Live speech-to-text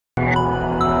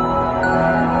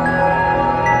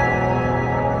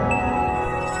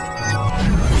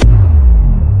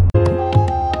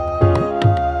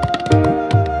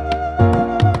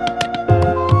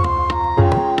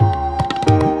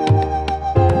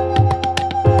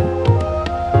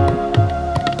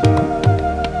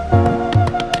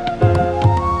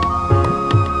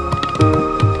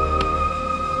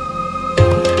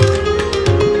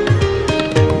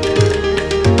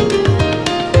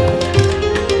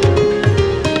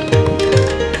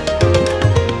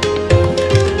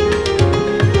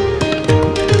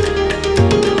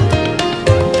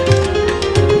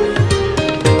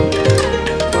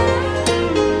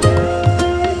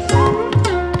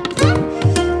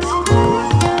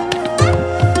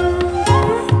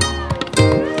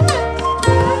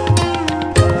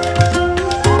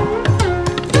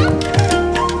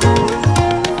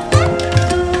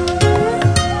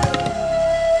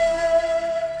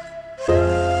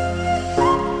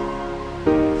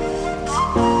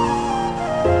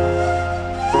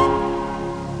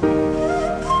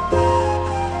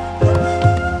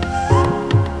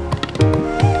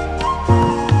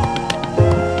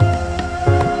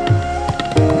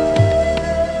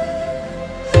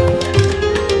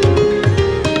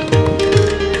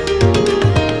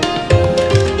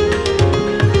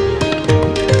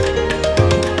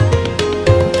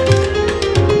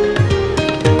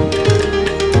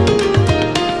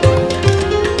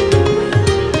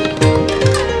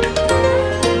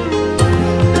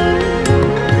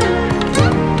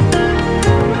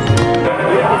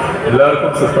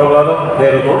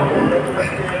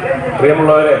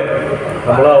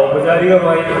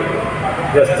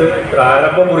Just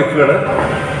ആരംഭം കുറിക്കുകയാണ്.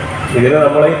 ഇതിന്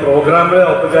നമ്മളെ ഈ പ്രോഗ്രാമിൽ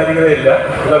ഔപചാരികതയില്ല,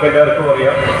 ഇതൊക്കെ എല്ലാവർക്കും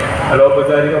അറിയാം.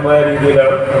 അനൗപചാരികമായ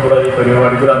രീതിയിലാണ് നമ്മുടെ ഈ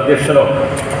പരിപാടിക്ക് അധ്യക്ഷനോ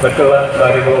മറ്റുള്ള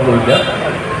കാര്യങ്ങളൊന്നുമില്ല.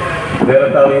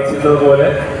 നേരത്തെ അറിയിച്ചിരുന്നതുപോലെ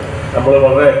നമ്മൾ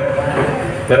വളരെ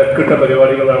തിരക്കിട്ട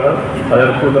പരിപാടികളാണ്.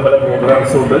 പലർക്കുന്ന പല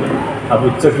പ്രോഗ്രാംസും ഉണ്ട്. അത്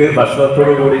ഉച്ചയ്ക്ക്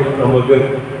ഭക്ഷണത്തോടു കൂടി നമുക്ക്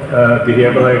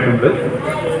തിരിയേണ്ടതായിട്ടുണ്ട്.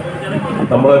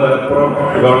 നമ്മൾ മലപ്പുറം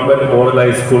ഗവൺമെൻറ് മോഡൽ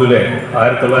ഹൈസ്കൂളിലെ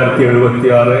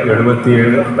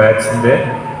 1976-77 ബാച്ചിൻ്റെ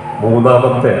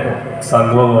 3ാമത്തെ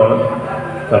സംഗമമാണ്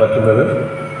നടക്കുന്നത്.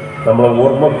 നമ്മളെ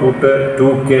ഓർമ്മക്കൂട്ട്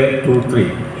 2K23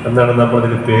 എന്നാണ്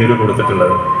നമ്മളതിന് പേര്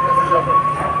കൊടുത്തിട്ടുള്ളത്.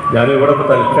 ഞാനിവിടെ ഇപ്പോൾ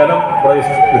തൽക്കാലം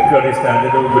നിൽക്കുകയാണ്, ഈ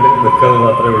സ്റ്റാൻഡിൻ്റെ മുമ്പിൽ നിൽക്കുന്നത്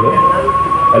മാത്രമേ ഉള്ളൂ.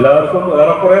 എല്ലാവർക്കും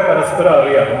ഏറെക്കുറെ പരസ്പരം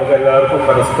അറിയാം, നമുക്ക് എല്ലാവർക്കും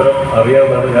പരസ്പരം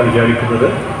അറിയാമെന്നാണ് ഞാൻ വിചാരിക്കുന്നത്.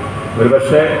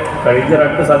 ഒരുപക്ഷെ കഴിഞ്ഞ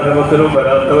 2 സംഗമത്തിലും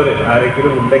വരാത്തവർ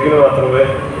ആരെങ്കിലും ഉണ്ടെങ്കിൽ മാത്രമേ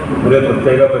ഒരു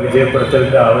പ്രത്യേക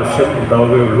പരിചയപ്പെടുത്തലിൻ്റെ ആവശ്യം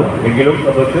ഉണ്ടാവുകയുള്ളൂ. എങ്കിലും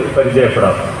നമുക്ക്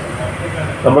പരിചയപ്പെടാം.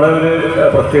 നമ്മുടെ ഒരു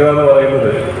പ്രത്യേകത എന്ന്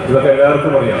പറയുന്നത് ഇതൊക്കെ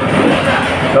എല്ലാവർക്കും അറിയാം.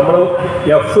 നമ്മൾ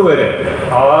F വരെ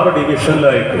 6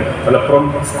 ഡിവിഷനിലായിട്ട്, മലപ്പുറം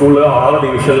സ്കൂളിൽ 6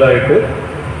 ഡിവിഷനിലായിട്ട്,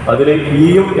 അതിൽ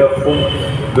Eയും Fഉം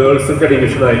ഗേൾസിൻ്റെ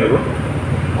ഡിവിഷനായിരുന്നു.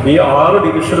 ഈ 6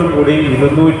 ഡിവിഷനും കൂടി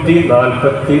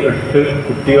 248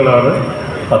 കുട്ടികളാണ്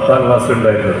 10ാം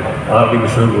ക്ലാസ്സിലുണ്ടായിരുന്നത്. 6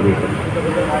 ഡിവിഷനും കൂടിയിട്ട്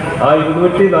ആ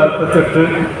 248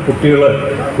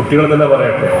 കുട്ടികൾ തന്നെ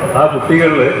പറയട്ടെ. ആ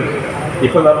കുട്ടികളിൽ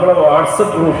ഇപ്പം നമ്മുടെ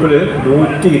വാട്സപ്പ് ഗ്രൂപ്പിൽ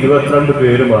 122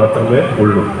 പേര് മാത്രമേ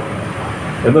ഉള്ളൂ.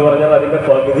 എന്ന് പറഞ്ഞാൽ അതിൻ്റെ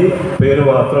പകുതി പേര്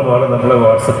മാത്രമാണ് നമ്മളെ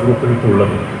വാട്സപ്പ്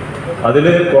ഗ്രൂപ്പിലിട്ടുള്ളത്. അതിൽ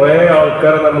കുറേ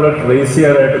ആൾക്കാരെ നമ്മൾ ട്രേസ്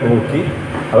ചെയ്യാനായിട്ട് നോക്കി,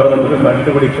 അവർ നമുക്ക്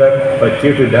കണ്ടുപിടിക്കാൻ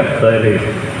പറ്റിയിട്ടില്ല. അതായത്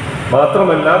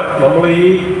മാത്രമല്ല, നമ്മൾ ഈ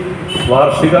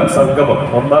വാർഷിക സംഗമം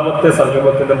 1ാമത്തെ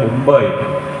സംഗമത്തിൻ്റെ മുമ്പായി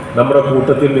നമ്മുടെ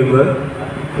കൂട്ടത്തിൽ നിന്ന്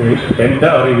എൻ്റെ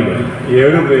അറിവിൽ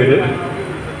 7 പേര്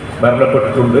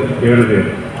മരണപ്പെട്ടിട്ടുണ്ട്. 7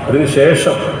 പേര്.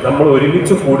 അതിനുശേഷം നമ്മൾ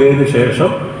ഒരുമിച്ച് കൂടിയതിന് ശേഷം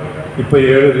ഇപ്പോൾ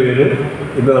 7 പേര്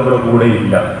ഇന്ന് നമ്മുടെ കൂടെ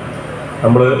ഇല്ല.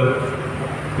 നമ്മൾ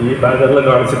ഈ ബാനറിൽ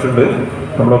കാണിച്ചിട്ടുണ്ട്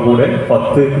നമ്മുടെ കൂടെ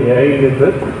 10A-യിൽ നിന്ന്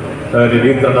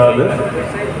രവീന്ദ്രനാഥ്,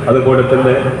 അതുപോലെ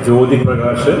തന്നെ ജ്യോതി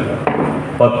പ്രകാശ്,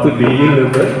 10B-യിൽ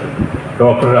നിന്ന്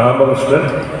ഡോക്ടർ രാമകൃഷ്ണൻ,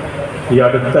 ഈ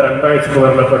അടുത്ത 2 ആഴ്ച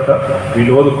മരണപ്പെട്ട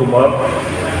വിനോദ് കുമാർ,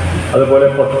 അതുപോലെ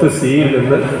 10C-യിൽ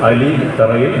നിന്ന് അലി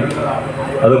തറയിൽ,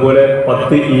 അതുപോലെ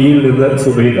 10E-യിൽ നിന്ന്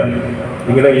സുബൈദ.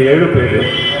 ഇങ്ങനെ 7 പേര്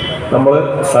നമ്മൾ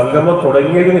സംഗമം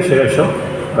തുടങ്ങിയതിന് ശേഷം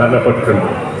മരണപ്പെട്ടിട്ടുണ്ട്.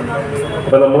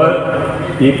 അപ്പം നമ്മൾ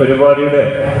ഈ പരിപാടിയുടെ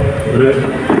ഒരു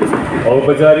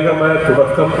ഔപചാരികമായ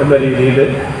തുടക്കം എന്ന രീതിയിൽ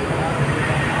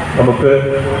നമുക്ക്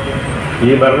ഈ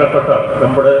മരണപ്പെട്ട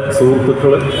നമ്മുടെ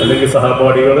സുഹൃത്തുക്കൾ അല്ലെങ്കിൽ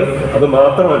സഹപാഠികൾ, അത്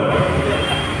മാത്രമല്ല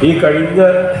ഈ കഴിഞ്ഞ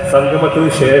സംഗമത്തിന്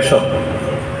ശേഷം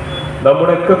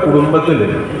നമ്മുടെയൊക്കെ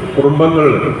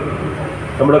കുടുംബങ്ങളിൽ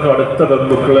നമ്മുടെ അടുത്ത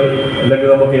ബന്ധുക്കൾ അല്ലെങ്കിൽ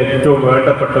നമുക്ക് ഏറ്റവും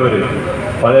വേണ്ടപ്പെട്ടവർ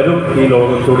പലരും ഈ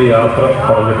ലോകത്തോട് യാത്ര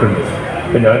പറഞ്ഞിട്ടുണ്ട്.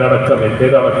 ഇപ്പം ഞാനടക്കം,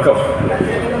 എൻ്റേതടക്കം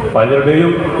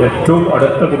പലരുടെയും ഏറ്റവും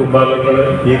അടുത്ത കുടുംബാംഗങ്ങൾ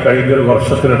ഈ കഴിഞ്ഞൊരു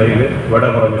വർഷത്തിനിടയിൽ വിട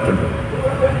പറഞ്ഞിട്ടുണ്ട്.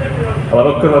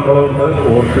 അതൊക്കെ നമ്മളൊന്ന്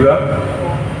ഓർക്കുക.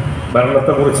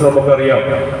 മരണത്തെക്കുറിച്ച് നമുക്കറിയാം.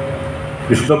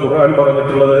 വിശുദ്ധ ഖുർആൻ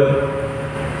പറഞ്ഞിട്ടുള്ളത്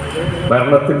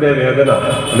മരണത്തിൻ്റെ വേദന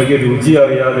അല്ലെങ്കിൽ രുചി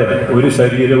അറിയാതെ ഒരു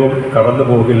ശരീരവും കടന്നു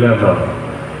പോകില്ല എന്നാണ്.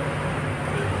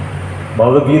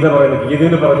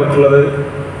 ഗീതയിൽ പറഞ്ഞിട്ടുള്ളത്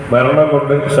മരണം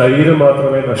കൊണ്ട് ശരീരം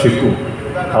മാത്രമേ നശിക്കൂ,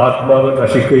 ആത്മാവ്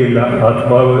നശിക്കുകയില്ല,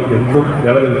 ആത്മാവ് എന്നും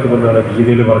നിലനിൽക്കുമെന്നാണ്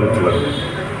ഗീതയിൽ പറഞ്ഞിട്ടുള്ളത്.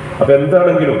 അപ്പം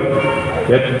എന്താണെങ്കിലും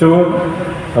ഏറ്റവും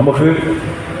നമുക്ക്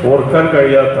ഓർക്കാൻ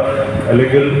കഴിയാത്ത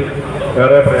അല്ലെങ്കിൽ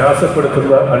ഏറെ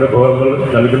പ്രയാസപ്പെടുത്തുന്ന അനുഭവങ്ങൾ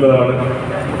നൽകുന്നതാണ്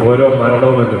ഓരോ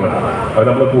മരണവും എന്ന് വേണം. അത്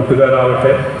നമ്മൾ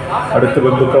കൂട്ടുകാരാവട്ടെ, അടുത്ത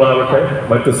ബന്ധുക്കളാവട്ടെ,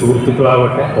 മറ്റ്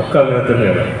സുഹൃത്തുക്കളാവട്ടെ, ഒക്കെ അങ്ങനെ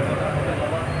തന്നെയാണ്.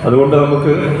 അതുകൊണ്ട്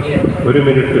നമുക്ക് ഒരു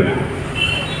മിനിറ്റ്,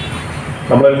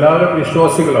 നമ്മളെല്ലാവരും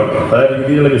വിശ്വാസികളാണ്, പല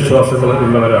രീതിയിലുള്ള വിശ്വാസങ്ങൾ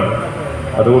ഉള്ളവരാണ്.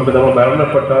 അതുകൊണ്ട് നമ്മൾ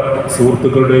മരണപ്പെട്ട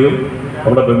സുഹൃത്തുക്കളുടെയും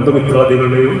നമ്മുടെ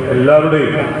ബന്ധുമിത്രാദികളുടെയും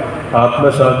എല്ലാവരുടെയും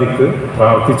ആത്മശാന്തിക്ക്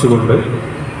പ്രാർത്ഥിച്ചുകൊണ്ട്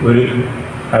ഒരു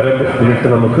അര മിനിറ്റ്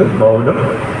നമുക്ക് മൗനം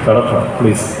നടത്താം.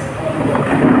 പ്ലീസ്.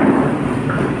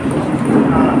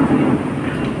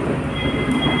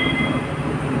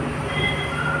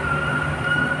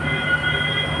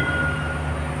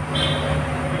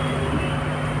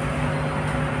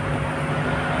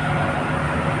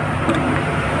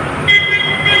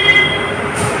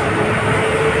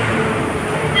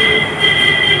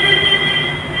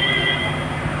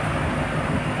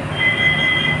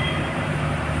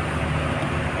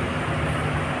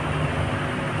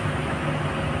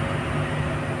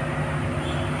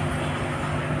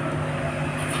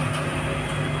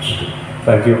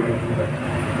 Thank you.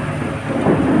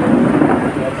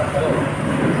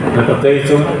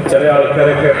 പ്രത്യേകിച്ചും ചില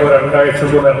ആൾക്കാരൊക്കെ ഇപ്പോൾ 2 ആഴ്ച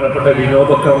മുമ്പ് മരണപ്പെട്ട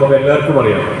വിനോദമൊക്കെ നമുക്ക് എല്ലാവർക്കും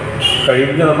അറിയാം.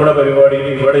 കഴിഞ്ഞ നമ്മുടെ പരിപാടിയിൽ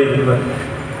ഇവിടെ ഇരുന്ന്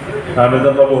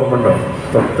ആനന്ദമ്മ ഓർമ്മയുണ്ടോ?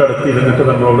 തൊട്ടടുത്ത് ഇരുന്നിട്ട്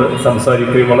നമ്മളോട്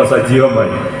സംസാരിക്കുകയും വളരെ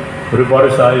സജീവമായി. ഒരുപാട്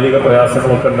ശാരീരിക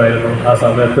പ്രയാസങ്ങളൊക്കെ ഉണ്ടായിരുന്നു. ആ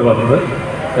സമയത്ത് വന്ന്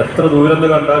എത്ര ദൂരം നിന്ന്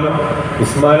കണ്ടാലും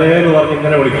ഉസ്മാനെ എന്ന് പറഞ്ഞ്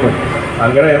ഇങ്ങനെ വിളിക്കും.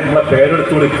 അങ്ങനെ നമ്മളെ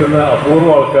പേരെടുത്ത് വിളിക്കുന്ന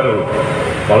അപൂർവം ആൾക്കാരുള്ളൂ.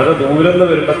 വളരെ ദൂരം നിന്ന്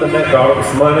വരുമ്പോൾ തന്നെ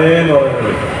ഉസ്മാനെ എന്ന് പറഞ്ഞ്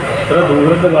വിളിക്കും. എത്ര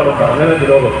ദൂരം നിന്ന് കാണുമ്പോൾ അങ്ങനെ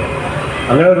വിരോധം.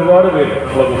 അങ്ങനെ ഒരുപാട് പേര്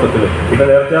നമ്മളെ കൂട്ടത്തിൽ. പിന്നെ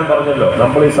നേരത്തെ ഞാൻ പറഞ്ഞല്ലോ,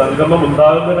 നമ്മൾ ഈ സംഗമം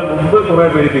ഉണ്ടാകുന്നതിന് മുമ്പ് കുറേ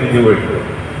പേര് പിരിഞ്ഞു പോയിട്ടുണ്ട്.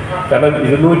 കാരണം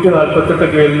 248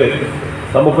 പേരിൽ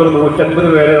നമുക്കൊരു 150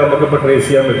 പേരെ നമുക്കിപ്പോൾ ട്രേസ്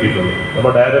ചെയ്യാൻ പറ്റിയിട്ടുണ്ട്. നമ്മൾ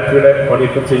ഡയറക്ടറുടെ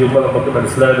പണിയൊക്കെ ചെയ്യുമ്പോൾ നമുക്ക്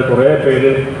മനസ്സിലായത് കുറേ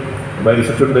പേര്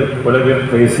മരിച്ചിട്ടുണ്ട്, പല പേര്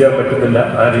ട്രേസ് ചെയ്യാൻ പറ്റുന്നില്ല.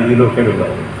 ആ രീതിയിലൊക്കെ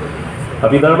ഉണ്ടാവും.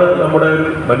 അപ്പം ഇതാണ് നമ്മുടെ ഒരു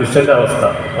മനുഷ്യൻ്റെ അവസ്ഥ.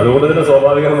 അതുകൊണ്ട് തന്നെ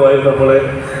സ്വാഭാവികമായും നമ്മൾ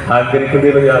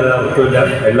ആഗ്രഹിക്കുന്നതിൽ യാതൊരു അർത്ഥമില്ല.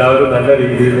 എല്ലാവരും നല്ല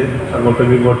രീതിയിൽ അങ്ങോട്ടും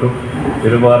ഇങ്ങോട്ടും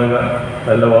പെരുമാറുക,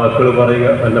 നല്ല വാക്കുകൾ പറയുക,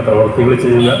 നല്ല പ്രവർത്തികൾ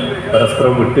ചെയ്യുക,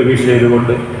 പരസ്പരം വിട്ടുവീഴ്ച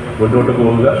ചെയ്തുകൊണ്ട് മുന്നോട്ട്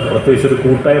പോവുക. പ്രത്യേകിച്ച് ഒരു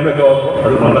കൂട്ടായ്മയൊക്കെ ആകുമ്പോൾ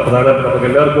അത് വളരെ പ്രധാനപ്പെട്ട, നമുക്ക്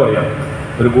എല്ലാവർക്കും അറിയാം,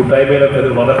 ഒരു കൂട്ടായ്മയിലൊക്കെ അത്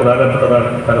വളരെ പ്രധാനപ്പെട്ടതാണ്.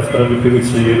 പരസ്പരം വിട്ടുവീഴ്ച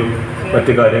ചെയ്യലും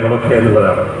മറ്റു കാര്യങ്ങളൊക്കെ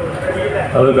എന്നുള്ളതാണ്.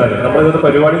 അതൊരു കാര്യം. നമ്മളിന്നത്തെ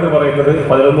പരിപാടി എന്ന് പറയുന്നത്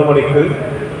 11 മണിക്ക്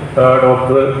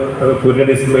ഡോക്ടർ കുര്യൻ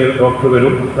ഇസ്മയിൽ ഡോക്ടർ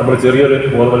വരും. നമ്മൾ ചെറിയൊരു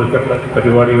ബോധവൽക്കരണ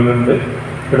പരിപാടികളുണ്ട്.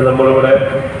 പിന്നെ നമ്മളിവിടെ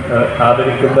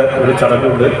ആദരിക്കുന്ന ഒരു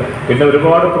ചടങ്ങുണ്ട്. പിന്നെ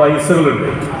ഒരുപാട് പ്രൈസുകളുണ്ട്.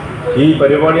 ഈ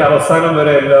പരിപാടി അവസാനം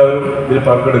വരെ എല്ലാവരും ഇതിൽ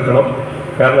പങ്കെടുക്കണം.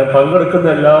 കാരണം പങ്കെടുക്കുന്ന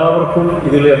എല്ലാവർക്കും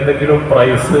ഇതിൽ എന്തെങ്കിലും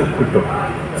പ്രൈസ് കിട്ടും.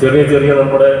 ചെറിയ ചെറിയ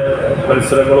നമ്മുടെ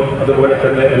മത്സരങ്ങളും അതുപോലെ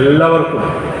തന്നെ എല്ലാവർക്കും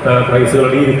പ്രൈസുകൾ.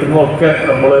 ഈ ഇരിക്കുന്നതൊക്കെ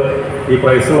നമ്മൾ ഈ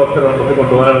പ്രൈസുകളൊക്കെ നമുക്ക്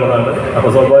കൊണ്ടുപോകാനുള്ളതാണ്. അപ്പോൾ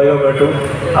സ്വാഭാവികമായിട്ടും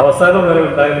അവസാനം വരെ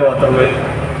ഉണ്ടായെന്ന് മാത്രമേ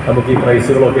നമുക്ക് ഈ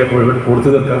പ്രൈസുകളൊക്കെ മുഴുവൻ കൊടുത്തു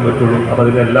തീർക്കാൻ പറ്റുള്ളൂ. അപ്പോൾ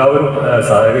അതിനെല്ലാവരും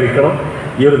സഹകരിക്കണം.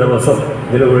 ഈ ഒരു ദിവസം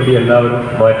ഇതിനു വേണ്ടി എല്ലാവരും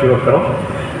മാറ്റിവെക്കണം.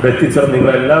 എത്തിച്ചേർന്ന്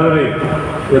നിങ്ങളെല്ലാവരെയും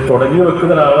ഇത് തുടങ്ങി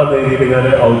വെക്കുന്ന ഒരാളെന്ന രീതിയിൽ ഞാൻ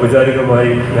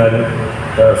ഔപചാരികമായി ഞാൻ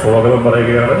സ്വാഗതം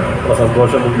പറയുകയാണ്. വളരെ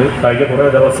സന്തോഷമുണ്ട്. കഴിഞ്ഞ കുറേ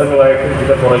ദിവസങ്ങളായിട്ട്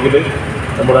ഇതിൻ്റെ പുറകിൽ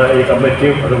നമ്മുടെ ഈ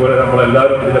കമ്മിറ്റിയും അതുപോലെ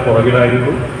നമ്മളെല്ലാവരും ഇതിൻ്റെ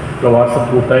പുറകിലായിരുന്നു. വാട്സപ്പ്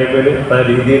കൂട്ടായ്മയിൽ പല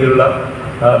രീതിയിലുള്ള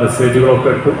മെസ്സേജുകളൊക്കെ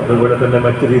ഇട്ടു. അതുപോലെ തന്നെ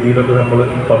മറ്റു രീതിയിലൊക്കെ നമ്മൾ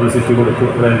പബ്ലിസിറ്റി കൊടുത്തു.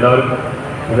 അങ്ങനെ എല്ലാവരും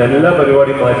ഇതെല്ലാ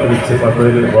പരിപാടിയും മാറ്റിവെച്ച്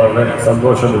വന്നതിൽ വളരെ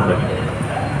സന്തോഷമുണ്ട്.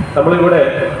 നമ്മളിവിടെ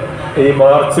ഈ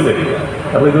മാർച്ചിൽ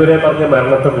നമ്മളിതുവരെ പറഞ്ഞ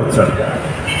മരണത്തെക്കുറിച്ചാണ്.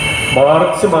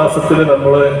 മാർച്ച് മാസത്തിൽ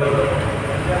നമ്മൾ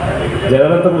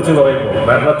ജനനത്തെക്കുറിച്ച് പറയുമ്പോൾ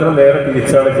മരണത്തിന് നേരെ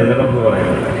തിരിച്ചാണ് ജനനം എന്ന്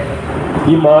പറയുന്നത്.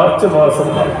 ഈ മാർച്ച് മാസം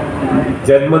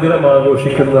ജന്മദിനം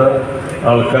ആഘോഷിക്കുന്ന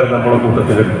ആൾക്കാർ നമ്മുടെ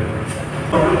കൂട്ടത്തിലുണ്ട്.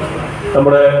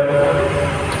 നമ്മുടെ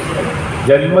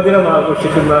ജന്മദിനം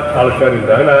ആഘോഷിക്കുന്ന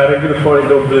ആൾക്കാരുണ്ട്. അങ്ങനെ ആരെങ്കിലും ഇപ്പോൾ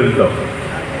ഇതിൻ്റെ മുമ്പിലുണ്ടോ?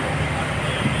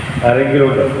 ആരെങ്കിലും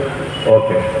ഉണ്ടോ?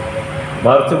 ഓക്കെ.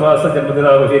 മാർച്ച് മാസം ജന്മദിനം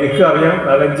ആഘോഷം എനിക്കറിയാം.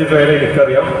 4-5 പേരെ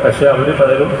എനിക്കറിയാം. പക്ഷെ അവർ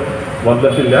പലരും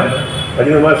വന്നിട്ടില്ല.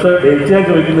 മജീദ് മാഷ് ഡേറ്റ് ഞാൻ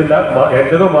ചോദിക്കുന്നില്ല.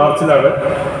 എൻ്റെതോ മാർച്ചിലാണ്.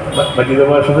 മജീദ്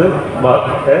മാഷത്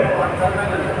 12/3.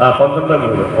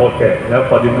 ഓക്കെ, ഞാൻ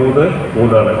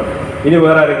 13/3 ഇനി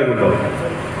വേറെ ആരെങ്കിലും ഉണ്ടോ?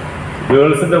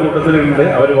 ഗേൾസിൻ്റെ കൂട്ടത്തിലുണ്ട്.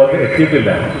 അവർ വന്ന് എത്തിയിട്ടില്ല.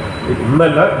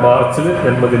 ഇന്നല്ല, മാർച്ചിൽ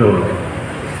ജന്മദിനമുള്ളൂ.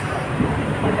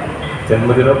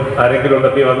 ജന്മദിനം ആരെങ്കിലും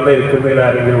ഉണ്ടെങ്കിൽ വന്നിരിക്കുന്നതിൽ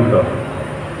ആരെങ്കിലും ഉണ്ടോ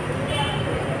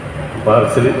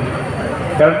മാർച്ചിൽ?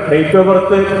 കാരണം ഡേറ്റ് ഓഫ്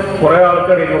ബർത്ത് കുറേ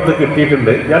ആൾക്കാർ ഡേറ്റ് ഓഫ് ബർത്ത്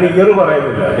കിട്ടിയിട്ടുണ്ട്. ഞാൻ ഇയർ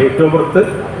പറയുന്നില്ല. ഡേറ്റ് ഓഫ് ബർത്ത്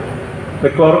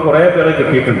മിക്കവാറും കുറേ പേരെ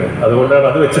കിട്ടിയിട്ടുണ്ട്. അതുകൊണ്ടാണ്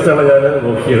അത് വെച്ചിട്ടാണ് ഞാൻ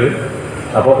നോക്കിയത്.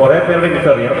 അപ്പോൾ കുറേ പേരുടെ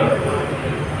എനിക്കറിയാം.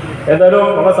 എന്തായാലും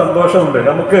വളരെ സന്തോഷമുണ്ട്.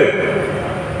 നമുക്ക്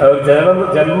ജന്മം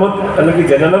അല്ലെങ്കിൽ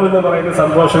ജനനം എന്ന് പറയുന്നത്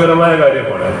സന്തോഷകരമായ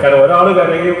കാര്യമാണ്. കാരണം ഒരാൾ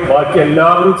കരയും ബാക്കി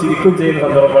എല്ലാവരും ചിരിക്കും ചെയ്യുന്ന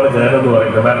സന്ദർഭമാണ് ജനനം എന്ന്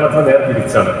പറയുന്നത്. മരണത്തിന് നേരെ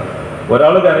തിരിച്ചാണ്.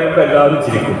 ഒരാൾ കരയുമ്പോൾ എല്ലാവരും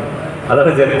ചിരിക്കും.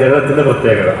 അതാണ് ജനനത്തിൻ്റെ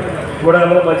പ്രത്യേകത. ഇവിടെ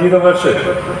നമ്മൾ മജീദ് മാഷ്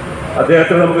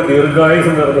അദ്ദേഹത്തിന് നമുക്ക്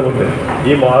ദീർഘായുസ് നേർന്നുകൊണ്ട്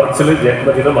ഈ മാർച്ചിൽ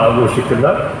ജന്മദിനം ആഘോഷിക്കുന്ന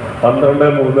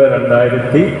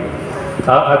 12/3/1960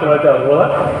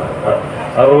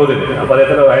 അപ്പോൾ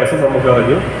അദ്ദേഹത്തിൻ്റെ വയസ്സും നമുക്ക്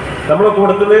അറിഞ്ഞു. നമ്മുടെ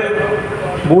കൂട്ടത്തിൽ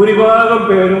ഭൂരിഭാഗം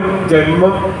പേരും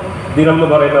ജന്മം ദിനം എന്ന്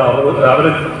പറയുന്ന അവർ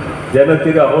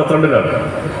ജനനത്തിൽ 62-ലാണ്.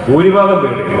 ഭൂരിഭാഗം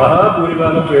പേര്,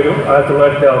 മഹാഭൂരിഭാഗം പേരും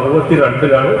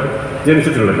 1962-ലാണ്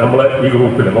ജനിച്ചിട്ടുള്ളത്. നമ്മളെ ഈ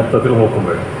ഗ്രൂപ്പിൽ മൊത്തത്തിൽ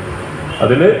നോക്കുമ്പോൾ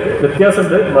അതിൽ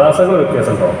വ്യത്യാസമുണ്ട്, മാസങ്ങൾ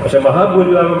വ്യത്യാസമുണ്ടാവും. പക്ഷെ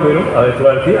മഹാഭൂരിഭാഗം പേരും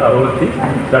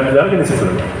 1962-ലാണ്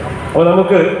ജനിച്ചിട്ടുള്ളത്. അപ്പോൾ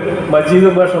നമുക്ക് മജീദ്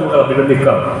മാഷ് നമുക്ക്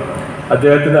അഭിനന്ദിക്കാം.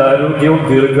 അദ്ദേഹത്തിന് ആരോഗ്യവും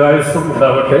ദീർഘായുസ്സും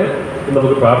ഉണ്ടാവട്ടെ എന്ന്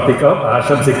നമുക്ക് പ്രാർത്ഥിക്കാം,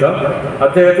 ആശംസിക്കാം.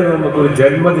 അദ്ദേഹത്തിന് നമുക്കൊരു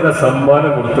ജന്മദിന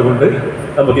സമ്മാനം കൊടുത്തുകൊണ്ട്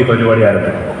നമുക്ക് ഈ പരിപാടി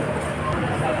ആരംഭിക്കാം.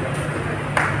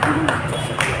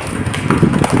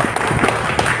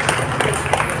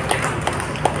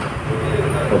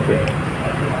 ഓക്കെ,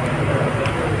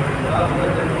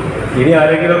 ഇനി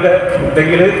ആരെങ്കിലുമൊക്കെ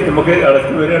ഉണ്ടെങ്കിൽ നമുക്ക്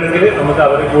അടുത്ത് വരികയാണെങ്കിൽ നമുക്ക്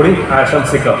അവരെ കൂടി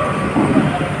ആശംസിക്കാം.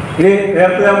 ഇനി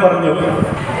നേരത്തെ ഞാൻ പറഞ്ഞു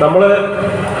നമ്മൾ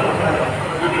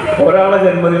ഒരാളെ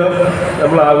ജന്മദിനം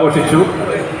നമ്മൾ ആഘോഷിച്ചു,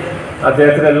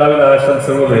 അദ്ദേഹത്തിന് എല്ലാവിധ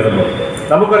ആശംസകളും നേരുന്നു.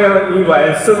 നമുക്കറിയാം ഈ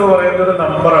വയസ്സ് എന്ന് പറയുന്നത്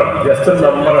നമ്പറാണ്, ജസ്റ്റ്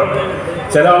നമ്പറാണ്.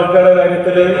 ചില ആൾക്കാരുടെ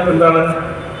കാര്യത്തിൽ എന്താണ്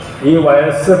ഈ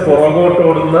വയസ്സ് പുറകോട്ട്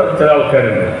ഓടുന്ന ചില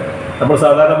ആൾക്കാരുണ്ട്. നമ്മൾ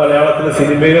സാധാരണ മലയാളത്തിൽ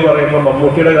സിനിമയിൽ പറയുമ്പോൾ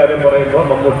മമ്മൂട്ടിയുടെ കാര്യം പറയുമ്പോൾ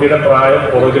മമ്മൂട്ടിയുടെ പ്രായം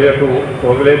പുറകിലേക്ക്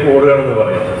ഓടുകയാണെന്ന്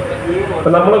പറയും.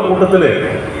 അപ്പം നമ്മുടെ കൂട്ടത്തിൽ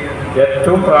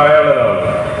ഏറ്റവും പ്രായമുള്ള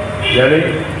ഒരാളാണ്. ഞാൻ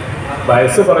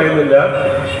വയസ്സ് പറയുന്നില്ല,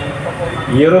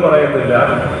 ഇയർ പറയുന്നില്ല,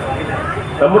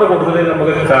 നമ്മുടെ കൂട്ടത്തിൽ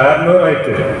നമുക്ക്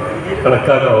കാരണമായിട്ട്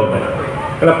കണക്കാക്കാവുന്നത്.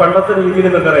 കാരണം പണ്ടത്തെ രീതിയിൽ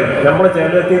എന്താ പറയുക, നമ്മുടെ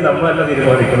ചേർത്തി നമ്മളല്ല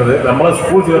തീരുമാനിക്കുന്നത്, നമ്മളെ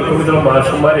സ്കൂൾ ചേർക്കുമ്പോൾ ചില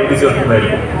മാഷന്മാരെ എഴുതി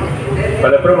ചേർക്കുന്നതായിരിക്കും.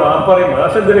 പലപ്പോഴും പറയും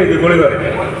മാഷ് എന്തിനാ എഴുതിക്കൊള്ളി പറയും.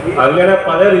 അങ്ങനെ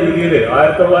പല രീതിയിൽ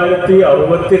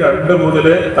 1962 മുതൽ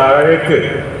താഴേക്ക്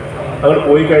അങ്ങോട്ട്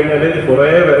പോയി കഴിഞ്ഞാൽ കുറേ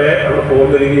വരെ അവിടെ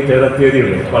പോകുന്ന രീതിയിൽ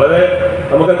ചേർത്തിയതിയുണ്ട്. വളരെ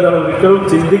നമുക്കെന്താണ് ഒരിക്കലും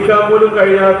ചിന്തിക്കാൻ പോലും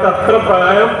കഴിയാത്ത അത്ര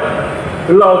പ്രായം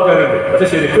ഉള്ള ആൾക്കാരുണ്ട്. പക്ഷെ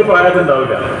ശരിക്കും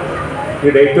പ്രായത്തുണ്ടാവില്ല. ഈ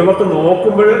ഡേറ്റ് ഓഫ് ബർത്ത്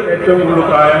നോക്കുമ്പോൾ ഏറ്റവും കൂടുതൽ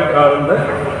പ്രായം കാണുന്ന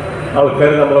ആൾക്കാർ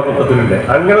നമ്മുടെ കൂട്ടത്തിലുണ്ട്.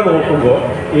 അങ്ങനെ നോക്കുമ്പോൾ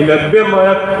ഈ ലഭ്യമായ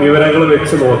വിവരങ്ങൾ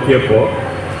വെച്ച് നോക്കിയപ്പോൾ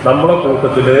നമ്മുടെ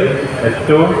കൂട്ടത്തിൽ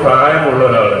ഏറ്റവും പ്രായമുള്ള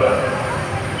ഒരാൾ,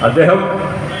 അദ്ദേഹം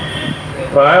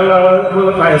പ്രായമുള്ള ആൾ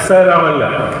വയസ്സായ ഒരാളല്ല,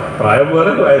 പ്രായം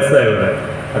വേറെ വയസ്സായവരെ.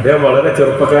 അദ്ദേഹം വളരെ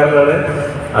ചെറുപ്പക്കാരനാണ്.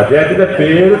 അദ്ദേഹത്തിൻ്റെ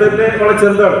പേര് തന്നെ വളരെ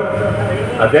ചെറുതാണ്.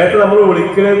 അദ്ദേഹത്തെ നമ്മൾ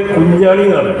വിളിക്കുന്നത് കുഞ്ഞാണി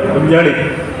എന്നാണ്. കുഞ്ഞാണി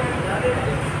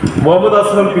മുഹമ്മദ്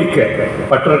അസ്ലം PK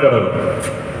പട്ടണക്കടവ്.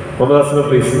 മുഹമ്മദ് അസ്ലം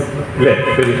പ്ലീസ് ഇല്ലേ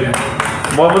ശരി.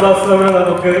 മുഹമ്മദ് അസ്ലമിനെ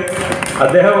നമുക്ക്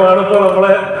അദ്ദേഹമാണ് ഇപ്പോൾ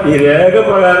നമ്മളെ ഈ രേഖ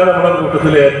പ്രകാരം നമ്മുടെ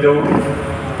കൂട്ടത്തിൽ ഏറ്റവും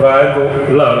പ്രായം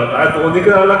ഉള്ള ആള്. ആ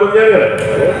തോന്നിക്കുന്ന ആളെ കുഞ്ഞാണിയാണ്.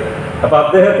 അപ്പൊ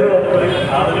അദ്ദേഹത്തിന്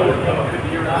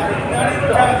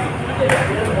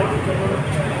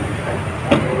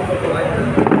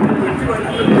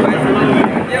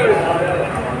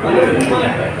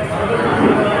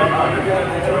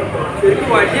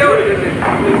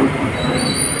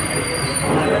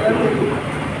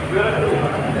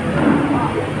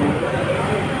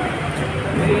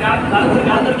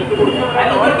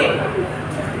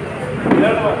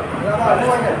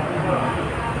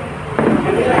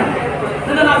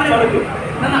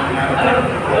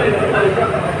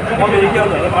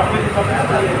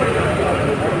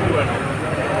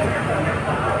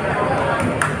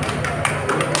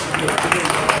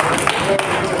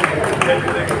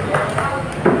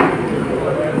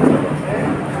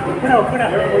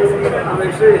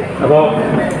അപ്പോ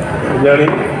കുഞ്ഞാണി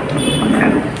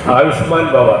ആയുഷ്മാൻ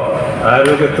ഭവ,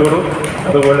 ആരോഗ്യത്തോടും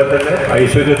അതുപോലെ തന്നെ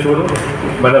ഐശ്വര്യത്തോടും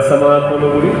മനസ്സമാധാനത്തോടും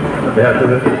കൂടി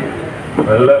അദ്ദേഹത്തിന്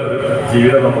നല്ല ഒരു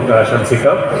ജീവിതം നമുക്ക്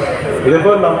ആശംസിക്കാം.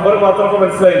 ഇതിപ്പോൾ നമ്പർ മാത്രമൊക്കെ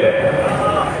മനസ്സിലായില്ലേ,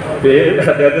 പേര്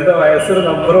അദ്ദേഹത്തിൻ്റെ വയസ്സൊരു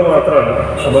നമ്പർ മാത്രമാണ്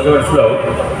നമുക്ക് മനസ്സിലാവും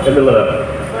എന്നുള്ളതാണ്.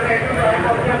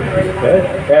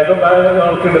 ഏറ്റവും പ്രായം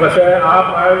ആൾക്കുണ്ട്, പക്ഷേ ആ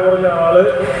പ്രായം കുറഞ്ഞ ആള്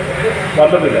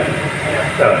വന്നിട്ടില്ല.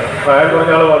 പ്രായം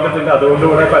കുറഞ്ഞ ആൾ വന്നിട്ടില്ല, അതുകൊണ്ട്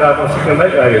ഇവിടെ പരാമർശിക്കേണ്ട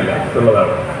കാര്യമില്ല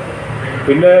എന്നുള്ളതാണ്.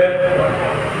 പിന്നെ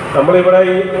നമ്മളിവിടെ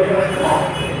ഈ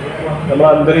നമ്മൾ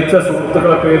അന്തരിച്ച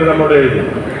സുഹൃത്തുക്കളുടെ പേര് നമ്മളോട് എഴുതി.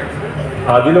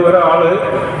 അതിൽ ഒരാള്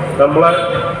നമ്മളെ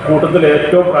കൂട്ടത്തിൽ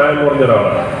ഏറ്റവും പ്രായം കുറഞ്ഞ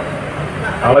ഒരാളാണ്.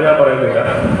 ആളെ ഞാൻ പറയുന്നില്ല,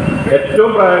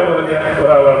 ഏറ്റവും പ്രായം കുറഞ്ഞ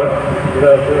ഒരാളാണ്.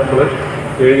 ഇതിനകത്ത് നമ്മൾ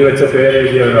എഴുതി വെച്ച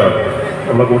പേരെഴുതിയ ഒരാൾ,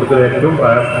 നമ്മുടെ കൂട്ടത്തിൽ ഏറ്റവും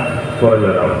പ്രായം കുറഞ്ഞ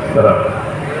ഒരാളാണ്.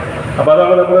 അപ്പോൾ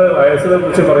അതാണ് നമ്മൾ വയസ്സിനെ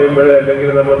കുറിച്ച് പറയുമ്പോൾ, അല്ലെങ്കിൽ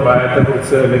നമ്മൾ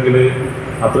പ്രായത്തെക്കുറിച്ച് അല്ലെങ്കിൽ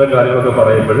അത്തരം കാര്യങ്ങളൊക്കെ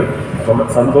പറയുമ്പോൾ അപ്പം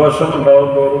സന്തോഷം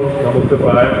ഉണ്ടാകുമ്പോഴും നമുക്ക്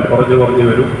പ്രായം കുറഞ്ഞു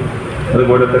വരും.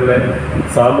 അതുപോലെ തന്നെ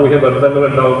സാമൂഹ്യ ബന്ധങ്ങൾ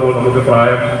ഉണ്ടാകുമ്പോൾ നമുക്ക്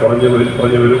പ്രായം കുറഞ്ഞു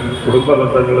വരും. കുടുംബ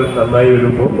ബന്ധങ്ങൾ നന്നായി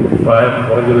വരുമ്പോൾ പ്രായം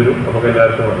കുറഞ്ഞു വരും. നമുക്ക്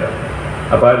എല്ലാവർക്കും അറിയാം.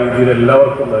 അപ്പോൾ ആ രീതിയിൽ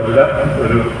എല്ലാവർക്കും നല്ല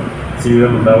ഒരു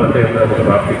ജീവിതം ഉണ്ടാവട്ടെ എന്ന് നമുക്ക്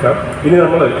പ്രാർത്ഥിക്കാം. ഇനി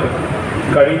നമ്മൾ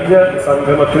കഴിഞ്ഞ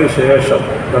സംഗമത്തിന് ശേഷം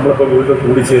നമ്മളിപ്പോൾ വീണ്ടും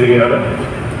കൂടിച്ചേരുകയാണ്.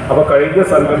 അപ്പോൾ കഴിഞ്ഞ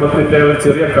സംഗമത്തിൻ്റെ ഒരു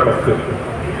ചെറിയ കണക്ക്,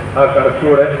 ആ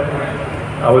കണക്കൂടെ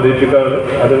അവതരിപ്പിക്കാണ്.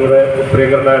 അതുകൂടെ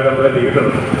പ്രിയങ്കരനായ നമ്മുടെ ലീഡർ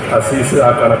അസീസ് ആ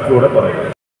കണക്കൂടെ പറയും.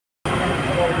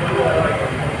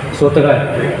 സുഹൃത്തുക്കളെ,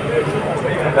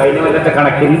 കഴിഞ്ഞ കൊല്ലത്തെ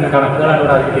കണക്കുകളാണ്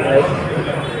ഇവിടെ അവതരിപ്പിക്കുന്നത്.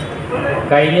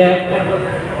 കഴിഞ്ഞ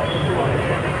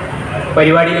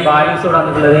പരിപാടിയിൽ ബാലൻസ്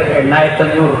വന്നിട്ടുള്ളത്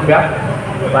 8,500 രൂപ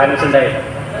ബാലൻസ് ഉണ്ടായിരുന്നു.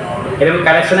 ഇതിൽ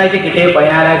കളക്ഷനായിട്ട് കിട്ടിയത്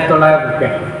 14,900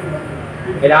 രൂപയാണ്.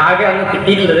 ഇതിലാകെ അന്ന്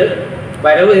കിട്ടിയിട്ടുള്ളത്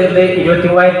വരവ് തീർന്നത്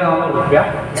 23,400 രൂപ.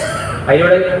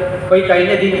 അതിലൂടെ ഇപ്പോൾ ഈ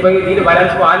കഴിഞ്ഞ ഇതിൽ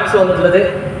ബാലൻസ് വന്നിട്ടുള്ളത്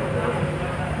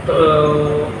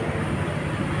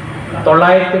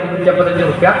 9,355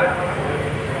 രൂപ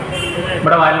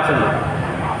ഇവിടെ ബാലൻസ് ഉണ്ട്.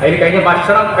 അതിൽ കഴിഞ്ഞ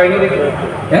ഭക്ഷണം കഴിഞ്ഞത്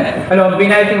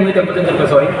 9,355 രൂപ.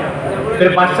 സോറി, ഒരു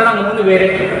ഭക്ഷണം 3 പേര്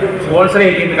സ്പോൺസർ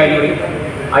ചെയ്തിട്ടുണ്ട് കഴിഞ്ഞൂടി.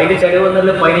 അതിൻ്റെ ചിലവ്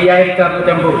വന്നുള്ളത്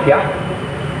 15,650 രൂപ.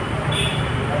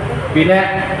 പിന്നെ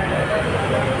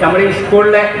നമ്മുടെ ഈ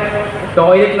സ്കൂളിലെ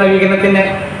ടോയ്ലറ്റ് നവീകരണത്തിന്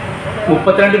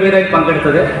 32 പേരായി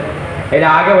പങ്കെടുത്തത്.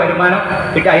 അതിലാകെ വരുമാനം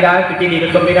അതിലാകെ കിട്ടിയത്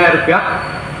 29,000 റുപ്യ.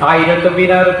 ആ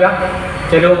 29,000 റുപ്യ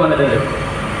ചെലവും വന്നിട്ടുണ്ട്.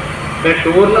 പിന്നെ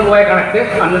ടൂറിന് പോയ കണക്ക്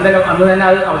അന്ന് തന്നെ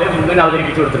അത് മുഴുവൻ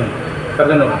അവതരിപ്പിച്ചു കൊടുത്തിട്ടുണ്ട്.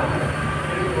 കരുതുന്നു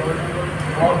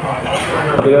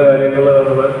അധിക കാര്യങ്ങൾ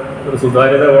നമ്മൾ ഒരു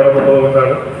സുതാര്യത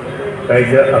വേണമെന്നുള്ളതുകൊണ്ടാണ്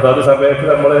കഴിഞ്ഞ അതാത് സമയത്ത്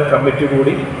നമ്മൾ കമ്മിറ്റി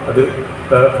കൂടി അത്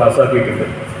പാസ്സാക്കിയിട്ടുണ്ട്.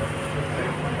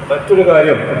 മറ്റൊരു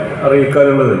കാര്യം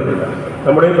അറിയിക്കാനുള്ളത്,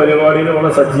 നമ്മുടെ ഈ പരിപാടിയിൽ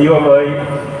വളരെ സജീവമായി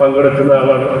പങ്കെടുക്കുന്ന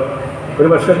ആളാണ്. ഒരു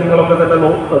പക്ഷേ നിങ്ങളൊക്കെ തന്നെ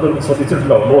അത്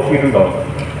ശ്രദ്ധിച്ചിട്ടുണ്ടാവും, നോക്കിയിട്ടുണ്ടാവും.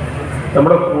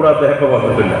 നമ്മുടെ കൂടെ അദ്ദേഹം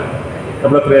വന്നിട്ടില്ല.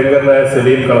 നമ്മുടെ പ്രിയങ്കരനായ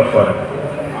സലീം കളപ്പാണ്.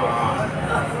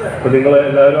 അപ്പോൾ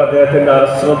നിങ്ങളെല്ലാവരും അദ്ദേഹത്തിൻ്റെ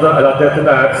അശ്രദ്ധ അല്ല,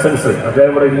 അദ്ദേഹത്തിൻ്റെ ആബ്സെൻസ്,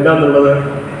 അദ്ദേഹം ഇവിടെ ഇല്ല എന്നുള്ളത്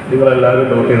നിങ്ങളെല്ലാവരും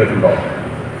നോട്ട് ചെയ്തിട്ടുണ്ടാവും.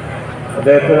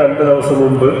 അദ്ദേഹത്തിന് 2 ദിവസം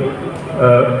മുമ്പ്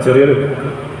ചെറിയൊരു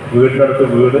വീടിനടുത്ത്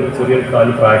ചെറിയൊരു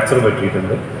കാല് ഫ്രാക്ചർ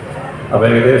പറ്റിയിട്ടുണ്ട്. അപ്പോൾ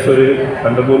ഏകദേശം ഒരു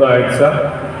 2-3 ആഴ്ച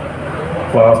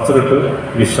പ്ലാസ്റ്ററിട്ട്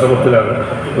വിശ്രമത്തിലാണ്.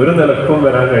 ഒരു നിലക്കും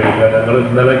വരാൻ കഴിയില്ല. ഞങ്ങൾ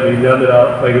ഇന്നലെ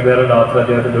വൈകുന്നേരം രാത്രി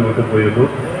അദ്ദേഹത്തിൻ്റെ വീട്ടിൽ പോയിരുന്നു.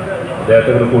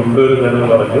 അദ്ദേഹത്തിന് കൊണ്ടുവരുന്നതെന്ന്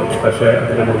പറഞ്ഞു. പക്ഷേ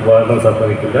അതിൻ്റെ കുടുംബാംഗങ്ങൾ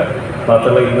സമ്മതിക്കില്ല.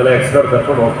 മാത്രമല്ല ഇന്നലെ എക്സ്റേ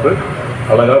എടുത്തപ്പോൾ ഡോക്ടർ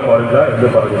അളകാൻ പാടില്ല എന്ന്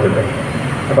പറഞ്ഞിട്ടുണ്ട്.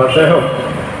 അപ്പോൾ അദ്ദേഹം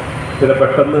ഇതിനെ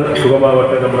പെട്ടെന്ന്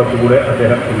സുഖമാവട്ടെ, നമ്മുടെ കൂടെ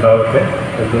അദ്ദേഹം ഉണ്ടാവട്ടെ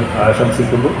എന്ന്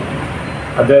ആശംസിക്കുന്നു.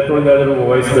 അദ്ദേഹത്തോട് ഞാനൊരു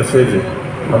വോയിസ് മെസ്സേജ്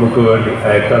നമുക്ക് വേണ്ടി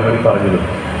അയക്കാൻ വേണ്ടി പറഞ്ഞിരുന്നു.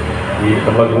 ഈ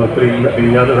നമ്മളെ ഗ്രൂപ്പിൽ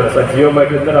പിന്നാതെ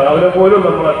സജീവമായിട്ട് ഇന്ന് രാവിലെ പോലും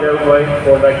നമ്മൾ അദ്ദേഹവുമായി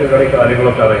കോൺടാക്ട്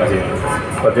കാര്യങ്ങളൊക്കെ അറേഞ്ച് ചെയ്യുന്നു.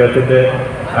 അപ്പോൾ അദ്ദേഹത്തിൻ്റെ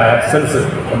ആബ്സെൻസ്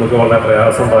നമുക്ക് വളരെ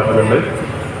പ്രയാസം ഉണ്ടാക്കുന്നുണ്ട്.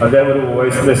 അദ്ദേഹം ഒരു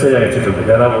വോയിസ് മെസ്സേജ് അയച്ചിട്ടുണ്ട്.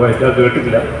 ഞാൻ ആ വോയിസ് ഞാൻ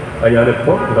കേട്ടിട്ടില്ല. അത്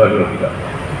ഞാനിപ്പോൾ ഇവിടെ കേട്ടില്ല.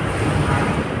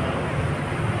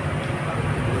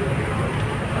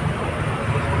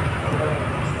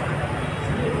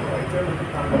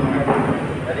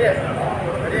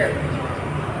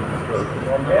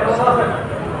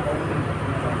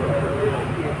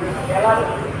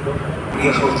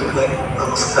 പ്രിയ സുഹൃത്തുക്കളെ,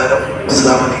 നമസ്കാരം.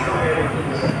 അസ്സലാമു അലൈക്കും.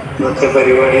 ഇന്നത്തെ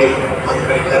പരിപാടിയിൽ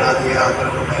പങ്കെടുക്കാൻ ആദ്യ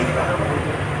ആഗ്രഹമുണ്ടായിരുന്നു.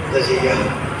 എന്താ ചെയ്യാൻ,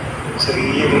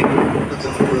 ചെറിയൊരു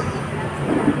ബുദ്ധിമുട്ട് വന്നു.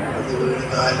 അത് വീട്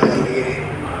ചെറിയൊരു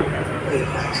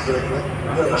ആക്സിഡന്റ്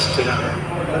റെസ്റ്റിലാണ്.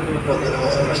 1.5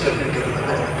 മാസം റെസ്റ്റ്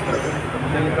കിട്ടിയിരുന്നത്.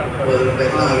 അപ്പോൾ അതുകൊണ്ട്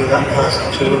എല്ലാവിധ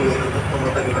ആശംസകളും വരുന്നു.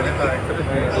 നമ്മുടെ പരിപാടിക്ക്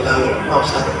എല്ലാവരും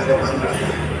അവസാനം വരെ പങ്കെടുത്ത്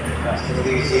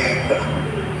സംഗതി വിജയമാക്കുക.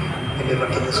 എൻ്റെ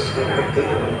പെട്ടെന്ന് സുഖപ്പെട്ട്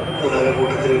നിങ്ങളുടെ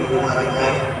കൂട്ടത്തിൽ ഇരുന്ന്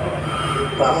മറങ്ങാൻ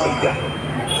പ്രാർത്ഥിക്കാം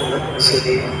എന്ന്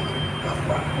ശരിയാണ്.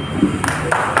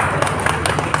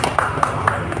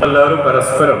 എല്ലാവരും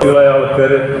പരസ്പരം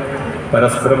ആൾക്കാർ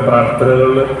പരസ്പരം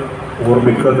പ്രാർത്ഥനകളിൽ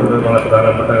ഓർമ്മിക്കുക എന്നത് വളരെ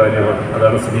പ്രധാനപ്പെട്ട കാര്യമാണ്.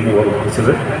 അതാണ് സ്ഥിതി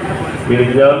ഓർമ്മിപ്പിച്ചത്.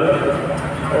 മിനിഞ്ഞാന്ന്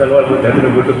അദ്ദേഹത്തിൻ്റെ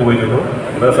വീട്ടിൽ പോയിരുന്നു.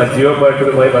 എന്നാൽ സജീവമായിട്ട്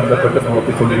ഇതുമായി ബന്ധപ്പെട്ട്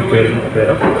പ്രവർത്തിച്ചുകൊണ്ടിരിക്കുകയായിരുന്നു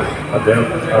അദ്ദേഹം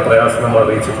ആ പ്രയാസം നമ്മൾ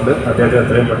അറിയിച്ചിട്ടുണ്ട്. അദ്ദേഹത്തിന്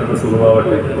എത്രയും പെട്ടെന്ന്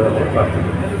സുഖമാവട്ടെ എന്ന് നമ്മൾ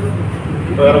പ്രാർത്ഥിക്കുന്നു.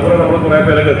 വേറെ നമ്മൾ കുറേ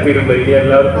പേരൊക്കെ എത്തിയിട്ടുണ്ട്. ഇനി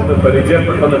എല്ലാവർക്കും ഒന്ന്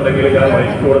പരിചയപ്പെട്ടെന്നുണ്ടെങ്കിൽ ഞാൻ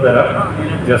മൈക്ക് കൂടെ തരാം.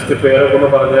 ജസ്റ്റ് പേരൊക്കെ ഒന്ന്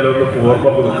പറഞ്ഞാലൊന്ന് ഓർമ്മ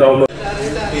പുതുക്കാവുന്ന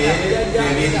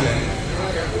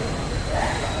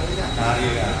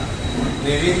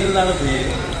രവീന്ദ്രൻ എന്നാണ്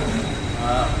പേര്.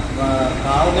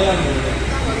 കാവുകയാണ് വീട്.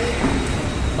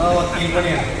 അപ്പോൾ വക്കീൽ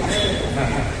പണിയാണ്.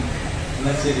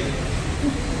 എന്നാൽ ശരി.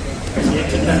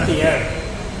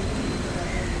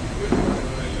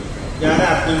 ഞാൻ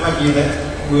അബ്ദുൽ മജീദ്,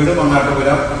 വീട്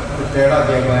മങ്ങാട്ടുപുരം, കുട്ടിയുടെ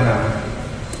അധ്യാപകനാണ്.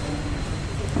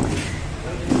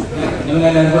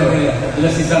 അബ്ദുൽ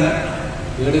അസീസാണ്,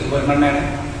 വീട് പൊന്മണ്ണയാണ്,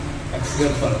 എക്സ്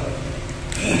ഗൾഫാണ്.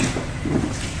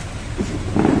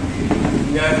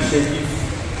 ഞാൻ ഷെരീഫ്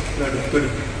നടുപ്പടി,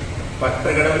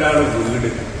 പട്ടകടവിലാണ്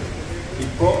വീട്.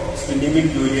 ഇപ്പോൾ സ്പിന്നിങ്ങിൽ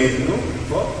ജോലിയായിരുന്നു.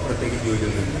 ഇപ്പോൾ പ്രത്യേക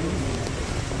ജോലിയൊന്നുമില്ല.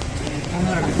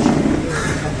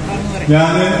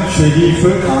 ഞാൻ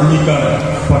ഷെരീഫ് ആണിക്കാട്,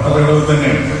 പട്ടണകടവ്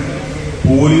തന്നെയാണ്.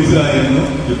 പോലീസിലായിരുന്നു.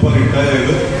 ഇപ്പോൾ റിട്ടയർ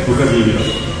ചെയ്ത് സുഖജീവിതം.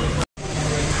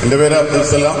 എൻ്റെ പേര് അബ്ദുൽ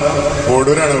സലാം,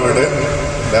 കോടൂരാണ് വീട്,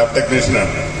 ലാബ്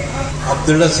ടെക്നീഷ്യനാണ്.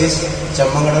 അബ്ദുൾ അസീസ്,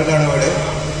 ചമ്മങ്കടവിലാണ് വീട്,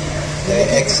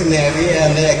 X navy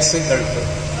and X Gulf.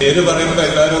 പേര് പറയുമ്പോൾ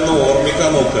എല്ലാവരും ഒന്ന് ഓർമ്മിക്കാൻ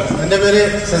നോക്കുക. എൻ്റെ പേര്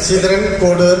ശശീന്ദ്രൻ,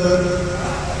 കോടൂർ.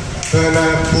 പിന്നെ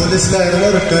പോലീസിലായിരുന്നു,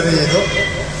 റിട്ടയർ ചെയ്തു.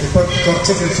 ഇപ്പൊ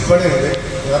കുറച്ച് കൃഷിപ്പണിയുണ്ട്.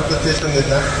 വേറെ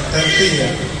പ്രത്യേകിച്ചൊന്നുമില്ല. ഹെൽപ്പിംഗ്.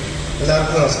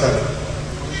 എല്ലാവർക്കും നമസ്കാരം.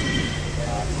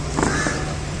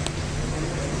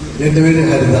 എൻ്റെ പേര്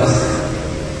ഹരിദാസ്.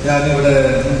 ഞാനിവിടെ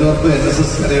ഇൻഡോർപ്പ്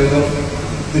SSLC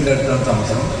കരയോഗത്തിൻ്റെ അടുത്താണ്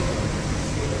താമസം.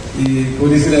 ഈ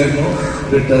പോലീസിലായിരുന്നു,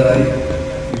 റിട്ടയറായി.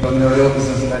 ഇപ്പം ഓരോ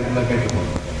ബിസിനസ് കാര്യങ്ങളൊക്കെ ആയിട്ട് പോകും.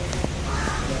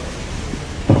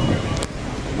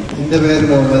 എൻ്റെ പേര്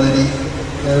മുഹമ്മദ് അലി.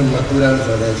 ഞാൻ മത്തൂരാണ്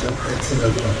സ്വദേശം, എക്സ്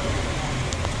ഗൾഫാണ്.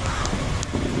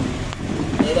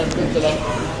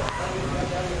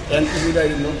 ഞാൻ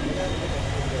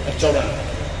കച്ചവടമാണ്.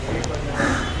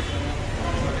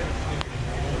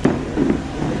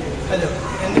 ഹലോ,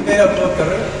 എൻ്റെ പേര് അബൂബക്കർ.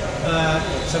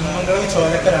 ചെമ്മംഗളം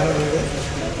ചോലക്കലാണ് വീട്.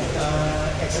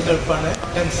 എക്സ് ഗൾഫാണ്.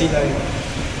 ടെൻസിയിലായി.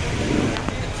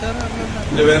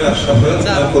 എൻ്റെ പേര് അഷ്റഫ്.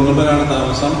 കുന്നുമ്പലാണ്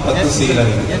താമസം. 10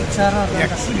 സീലായി.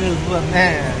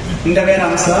 എൻ്റെ പേര്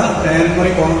അംസ.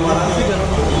 തേൻമുറി കോണമ്പാറ.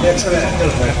 എക്സ്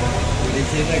ഗൾഫാണ്.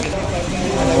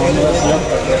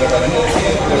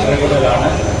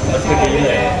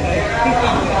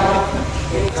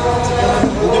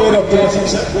 എൻ്റെ പേര് അബ്ദുൽ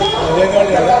അസീസ്.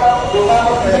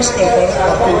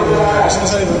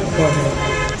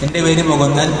 എൻ്റെ പേര്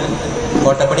മുകുന്ദൻ.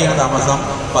 കോട്ടപ്പടിയാണ് താമസം.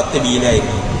 10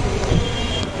 ബിയിലായിരുന്നു.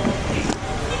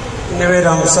 എൻ്റെ പേര്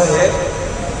Hamza A.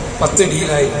 10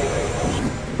 ഡിയിലായി.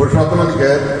 Purushothaman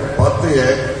K. 10 A.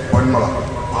 Ponmala.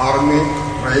 Army,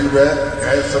 railway,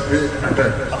 KSF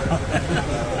retired.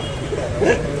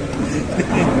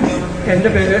 എൻ്റെ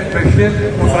പേര് ബഷീർ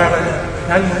മുസാറ.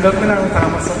 ഞാൻ മുണ്ടത്തിലാണ്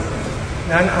താമസം.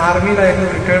 ഞാൻ ആർമിയിലായിരുന്നു,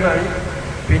 റിട്ടയർഡായി.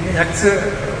 പിന്നെ എക്സ്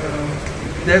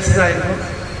വിദേശത്തായിരുന്നു,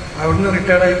 അവിടുന്ന്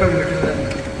റിട്ടയർഡായി ഇപ്പോൾ വീട്ടിൽ തന്നെ.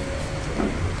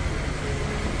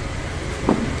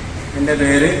 എൻ്റെ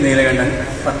പേര് നീലകണ്ഠൻ.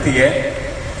 10 എ.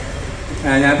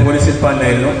 ഞാൻ പോലീസ്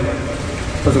ഡിപ്പാർട്ട്മെന്റിലായിരുന്നു.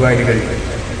 ഇപ്പോൾ സുഖമായിട്ട് കഴിക്കും.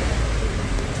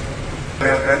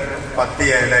 10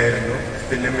 ഏഴായിരുന്നു.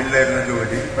 പിന്നെ മില്ലായിരുന്നു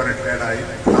ജോലി. ഇപ്പൊ റിട്ടയർഡായി.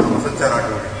 താമസം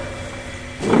ചെറാട്ടൂർ.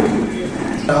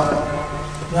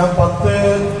 ഞാൻ 10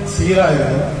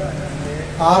 സീലായിരുന്നു.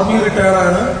 ആർമി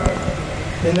റിട്ടയർഡാണ്.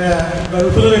 പിന്നെ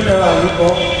ഗൾഫിൽ റിട്ടയർഡായി.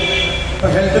 ഇപ്പോൾ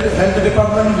ഹെൽത്ത്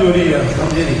ഡിപ്പാർട്ട്മെന്റ് ജോലി ചെയ്യാണ്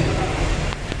മഞ്ചേരി.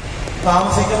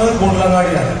 താമസിക്കുന്നത്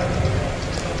കുണ്ടലങ്ങാടിയാണ്.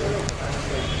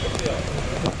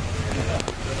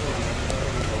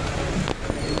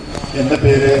 എൻ്റെ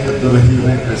പേര് അബ്ദുറഹീം.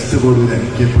 വെസ്റ്റ് കോടതിയിൽ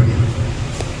എനിക്കപ്പണി.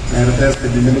 നേരത്തെ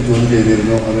സ്റ്റില്ലിങ്ങിന് ജോലി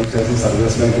ചെയ്തിരുന്നു. അതിനുശേഷം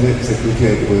സർവീസ് ബാങ്കിൽ സെക്യൂരിറ്റി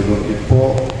ആയിട്ട് പോയിരുന്നു. ഇപ്പോൾ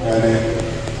ഞാൻ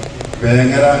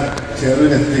വേങ്ങര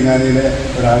ചെറുവിൻ എത്തിങ്ങാനിയിലെ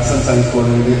ഒരു ആർട്സ് ആൻഡ് സയൻസ്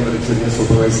കോളേജിൽ ഒരു ചെറിയ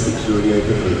സൂപ്പർവൈസർ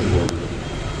ജോലിയായിട്ട് പോകുന്നു.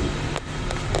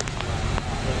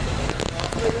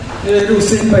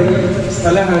 ഹുസൈൻ പരി.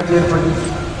 സ്ഥലം ഹാജിയർപ്പള്ളി.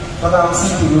 അപ്പോൾ താമസം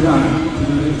തിരൂരാണ്.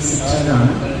 തിരൂർ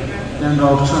സെക്ഷനിലാണ്. ഞാൻ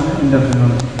ഡോക്ടറാണ്.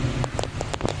 ഇൻ്റർവ്യൂവാണ്.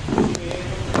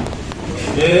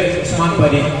 പേര് ഉസ്മാൻ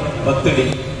പരി. 10 ഡി.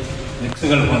 എക്സ്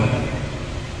ഗൾഫാണ്.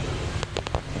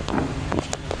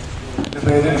 എൻ്റെ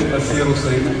പേര് ബഷീർ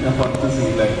ഹുസൈൻ. ഞാൻ 10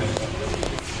 സീലായി.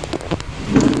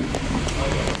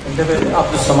 എൻ്റെ പേര്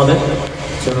അബ്ദുൽ സമദ്.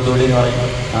 ചെറുതോളി എന്ന് പറയും.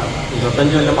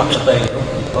 25 കൊല്ലം മക്കത്തായിരുന്നു.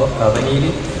 ഇപ്പോൾ കമ്പനിയിൽ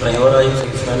ഡ്രൈവറായും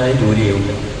സെയിൽസ്മാനായും ജോലി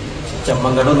ചെയ്യുന്നുണ്ട്.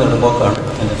 ചെമ്മങ്കടം നെടുമ്പോക്കാണ്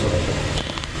എൻ്റെ സുഹൃത്ത്.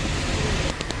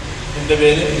 എൻ്റെ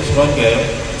പേര് ഉസ്മാൻ കെ.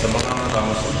 ചെമ്മങ്ങാണ്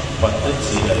താമസം. 10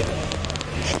 സീലായി.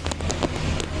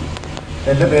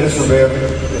 എൻ്റെ പേര് സുബൈർ.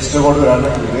 വെസ്റ്റ് കോടതിയിലാണ്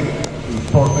വീട്.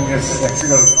 ഇപ്പോൾ എക്സ്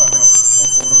ഗൾഫാണ്.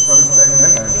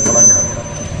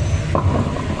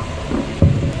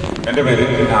 എൻ്റെ പേര്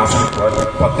നാസിർ.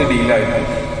 10 ഡിയിലായിരുന്നു.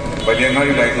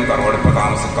 വലിയങ്ങാടിയിലായിരുന്നു തറവാട്. ഇപ്പോൾ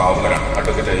താമസം കാവുകലാണ്.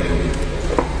 അഡ്വക്കേറ്റ് ആയി ജോലി.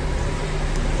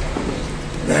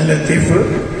 ഞാൻ ലത്തീഫ്.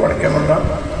 വടക്കേമണ്ണ.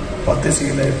 10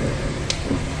 സീലായിരുന്നു.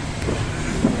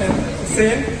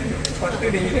 ഹുസൈൻ. 10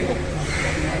 ഡിയിൽ.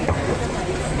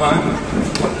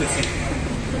 10 സി.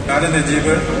 ഞാൻ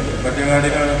നജീബ്.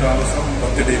 വലിയങ്ങാടിയിലാണ് താമസം.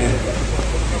 10 ഡിയിൽ.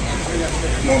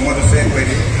 മുഹമ്മദ് ഹുസൈൻ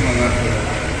പരി. മങ്ങാട്ട്.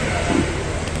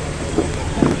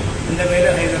 എൻ്റെ പേര്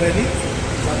ഹൈദരലി.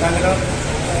 10ാം class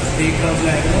D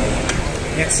ക്ലാസ്സിലായിരുന്നു.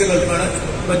 എക്സ് ഗൾഫാണ്.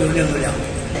 ഇപ്പോൾ ജോലിയൊന്നുമില്ല.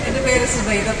 എൻ്റെ പേര്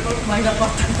സുബൈദപ്പോൾ.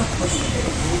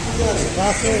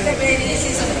 എൻ്റെ പേര്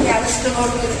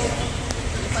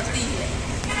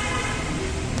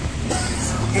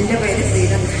എൻ്റെ പേര്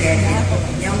ശ്രീധന്ത് കേട്ട.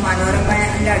 ഞാൻ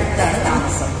മനോരമയുടെ അടുത്താണ്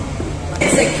താമസം.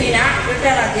 സക്കീന.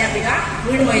 വീട്ടുകാർ അധ്യാപിക.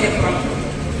 വീട് മൈലപ്പുറം.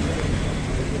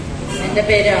 എൻ്റെ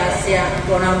പേര് ആസ്യ.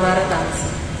 കോണാമ്പാറ താമസം.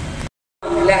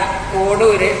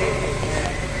 കോടൂര്.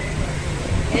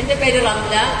 എൻ്റെ പേര്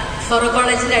റംല. ഫറ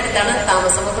കോളേജിന്റെ അടുത്താണ്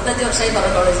താമസം. 35 വർഷമായി ഫറ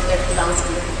കോളേജിന്റെ അടുത്ത്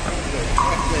താമസിക്കുന്നത്.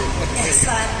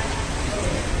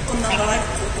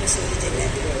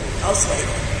 House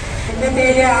wife. എൻ്റെ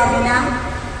പേര് ആമിന.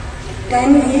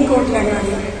 ടൈം ഈ കോട്ടിലാണ്.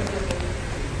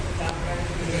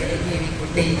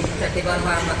 കുട്ടി.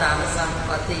 തട്ടിപ്പാർമാകുമ്പോൾ താമസം.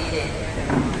 10 യിലെ.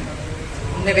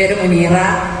 എൻ്റെ പേര് മുനീറ.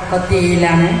 10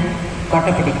 യിലാണ്.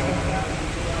 കോട്ടപ്പടി.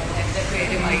 എൻ്റെ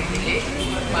പേര് മൈഥിലി.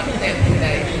 10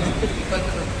 ഇപ്പൊ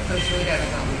തൃശ്ശൂരാണ്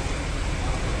താമസം.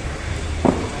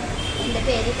 എൻ്റെ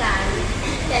പേര് കാണി.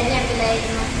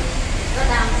 തെരഞ്ഞെടുപ്പിലായിരുന്നു. ഇപ്പോൾ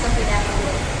താമസം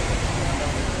പിതാക്കളുടെ.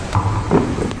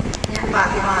 ഞാൻ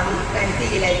ഫാത്തിമാവി. 10th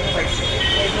യിലായിരുന്നു പഠിച്ചത്.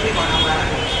 ലൈബ്രറി പോകണം.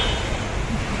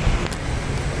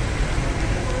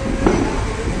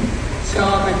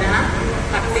 ശോഭന.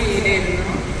 10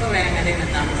 യിലായിരുന്നു. ഇപ്പോൾ വേങ്ങരയിൽ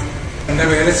താമസം. എൻ്റെ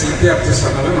പേര് CP അബ്ദുൽ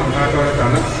സമദ്.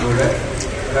 മണ്ണാട്ടോടത്താണ് ഇവിടെ.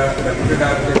 ഡെപ്യൂട്ടി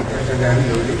ഡയറക്ടർ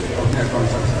ജോലി.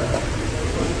 അക്കൗണ്ട്സ്.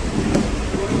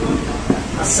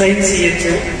 അസൈൻ CH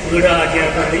വീട്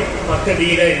ആക്കിയാക്കാടി 10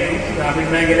 ഡിയിലായിരുന്നു, ഗ്രാമീൺ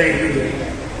ബാങ്കിലായിരുന്നു ജോലി.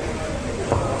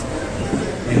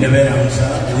 എൻ്റെ പേര് ഹംസ,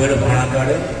 വീട്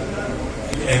പാണക്കാട്,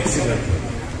 എക്സുകൾ.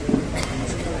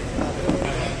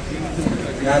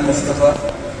 ഞാൻ മുസ്തഫ,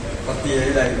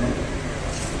 17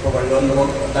 ഇപ്പോൾ വള്ളുവന്തപുരം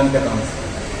ഒട്ടാമിക്ക താമസം.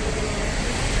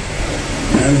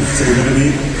 ഞാൻ ശ്രീധരവി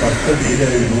 10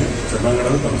 ഡിയിലായിരുന്നു,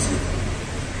 ചെമ്മങ്കടവ് താമസിക്കും.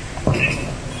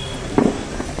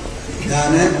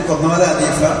 ഞാൻ കൊന്നമല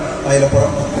അനീഫ,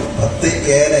 മൈലപ്പുറം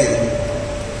 10A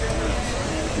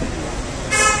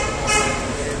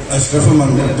അഷ്റഫ്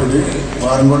മംഗലത്തൊടി,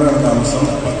 വാറങ്കോടാണ് താമസം,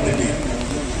 10 ഡി.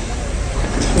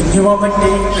 കുഞ്ഞുമോമറ്റി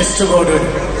west code.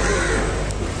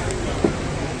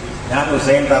 ഞാൻ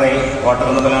ഹുസൈൻ തറയിൽ,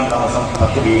 കോട്ടക്കുളത്തിലാണ് താമസം,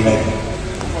 10 ഡിയിലായിരുന്നു.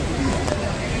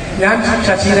 ഞാൻ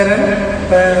ശശിധരൻ,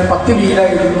 10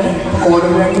 ഡിയിലായിരുന്നു,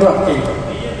 കോലൂർ ബാങ്കിൽ വർക്ക് ചെയ്തു.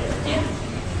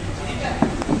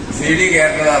 CD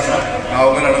കേരളദാസ,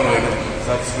 കാവുകലാണ് വീട്,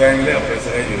 സർവീസ് ബാങ്കിൽ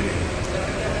അപ്രൈസറായി ജോലി ചെയ്തു.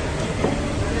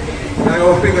 ഞാൻ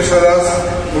OP കൃഷ്ണദാസ്,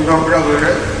 മുണ്ടാമ്പുഴ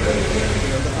വീട്,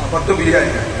 10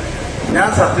 ബിയിലായിരുന്നു. ഞാൻ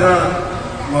സത്യനാഥൻ,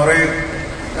 മൊറയിൽ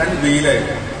 10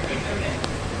 ബിയിലായിരുന്നു.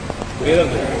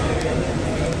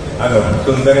 ഹലോ,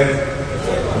 സുന്ദരൻ,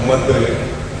 ഉമ്മത്തൂര്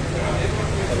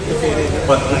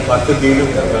 10 ഡിയിലും.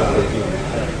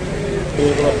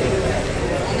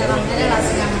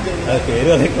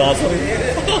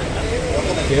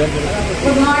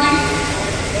 Good morning.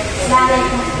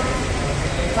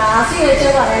 ക്ലാസ്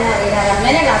ചോദിച്ചാൽ പറയാൻ അറിയില്ല,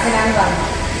 അങ്ങനെ ക്ലാസ്സിലാണ് പറഞ്ഞത്.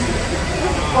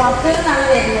 പുറത്തു നിന്നാണ്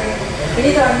വരുന്നത്, ഇനി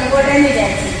തുടങ്ങിക്കോട്ടെ എന്ന്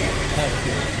വിചാരിച്ചു.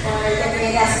 എൻ്റെ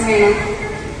പേര് അസ്മയാണ്.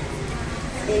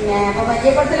 പിന്നെ അപ്പൊ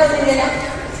പരിചയപ്പെടുത്തലൊന്നുമില്ലല്ലോ,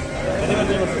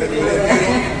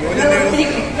 ഒത്തിരി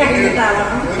കഴിഞ്ഞിട്ടാണ്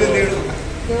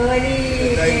ജോലി.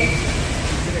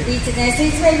 നഴ്സറി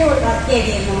സ്പെയില് വർക്ക്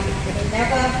ചെയ്തിരുന്നു. പിന്നെ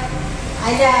ഇപ്പൊ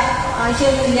അതിന്റെ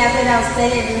ആവശ്യമൊന്നും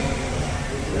ഇല്ലാത്തൊരവസ്ഥയിലായിരുന്നു.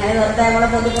 അങ്ങനെ വെറുതെ നമ്മളെ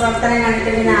പൊതുപ്രവർത്തനം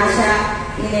കണ്ടിട്ട് പിന്നെ ആശ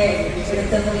ഇങ്ങനെ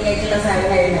എടുത്ത് ഫ്രീയായിട്ടുള്ള സ്ഥലം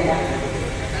കഴിയുന്നില്ല.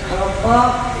 അപ്പൊ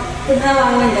പിന്നെ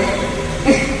വാങ്ങുന്നുണ്ട്.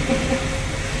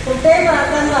 കുട്ടിയെ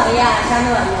വളർത്താന്ന് പറയാ ആശ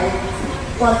എന്ന് പറഞ്ഞാൽ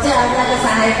കുറച്ച് ആളുകളൊക്കെ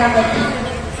സഹായിക്കാൻ പറ്റി.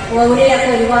 കോവിഡിലൊക്കെ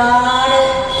ഒരുപാട്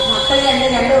മക്കൾ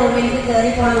രണ്ട് റൂമിലേക്ക്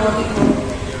കയറിപ്പോണം നോക്കിപ്പോകും.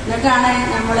 എന്നിട്ടാണ്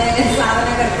നമ്മള്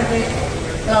സാധനമൊക്കെ എടുത്തിട്ട്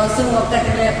ഗ്ലൗസും ഒക്കെ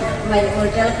ഇട്ടിട്ട്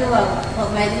കുട്ടികൾക്ക്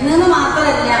മരുന്നെന്ന്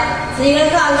മാത്രമല്ല,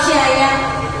 സ്ത്രീകൾക്ക് ആവശ്യമായ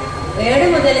വീട്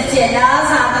മുതലിച്ച് എല്ലാ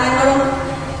സാധനങ്ങളും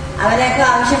അവരൊക്കെ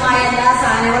ആവശ്യമായ എല്ലാ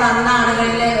സാധനങ്ങളും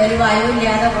അന്നാളുകളിൽ ഒരു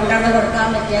വയവില്ലാതെ കൊണ്ടുവന്ന് കൊടുക്കാൻ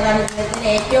പറ്റിയതാണ് ജീവിതത്തിൽ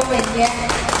ഏറ്റവും വലിയ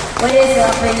ഒരു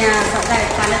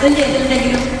പലതും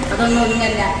ചെയ്തിട്ടുണ്ടെങ്കിലും അതൊന്നും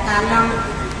ഒന്നുമല്ല. കാരണം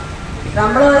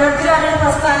നമ്മൾ ഓരോരുത്തരും അവരുടെ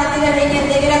പ്രസ്ഥാനത്തിൽ അല്ലെങ്കിൽ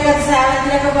എന്തെങ്കിലുമൊക്കെ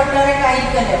സേവനത്തിലൊക്കെ പെട്ടവരൊക്കെ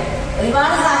ആയിരിക്കുമല്ലോ.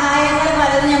 ഒരുപാട് സഹായങ്ങൾ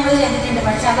പലതും നമ്മൾ ചെയ്തിട്ടുണ്ട്.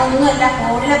 പക്ഷെ അതൊന്നുമല്ല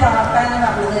കൂടുതലെ പ്രവർത്തനം എന്ന്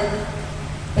പറഞ്ഞത്.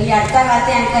 ഈ അടുത്ത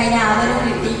കാലത്ത് ഞങ്ങൾക്ക് അതിന് ആദരവ്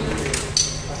കിട്ടി.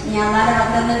 ഞാൻ നാളെ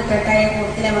മറ്റൊന്ന് കിട്ടട്ടെ,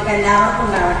 കൂടുതൽ നമുക്ക് എല്ലാവർക്കും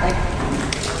ഉണ്ടാവട്ടെ.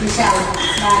 ഇൻഷാ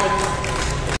അല്ലാഹ്.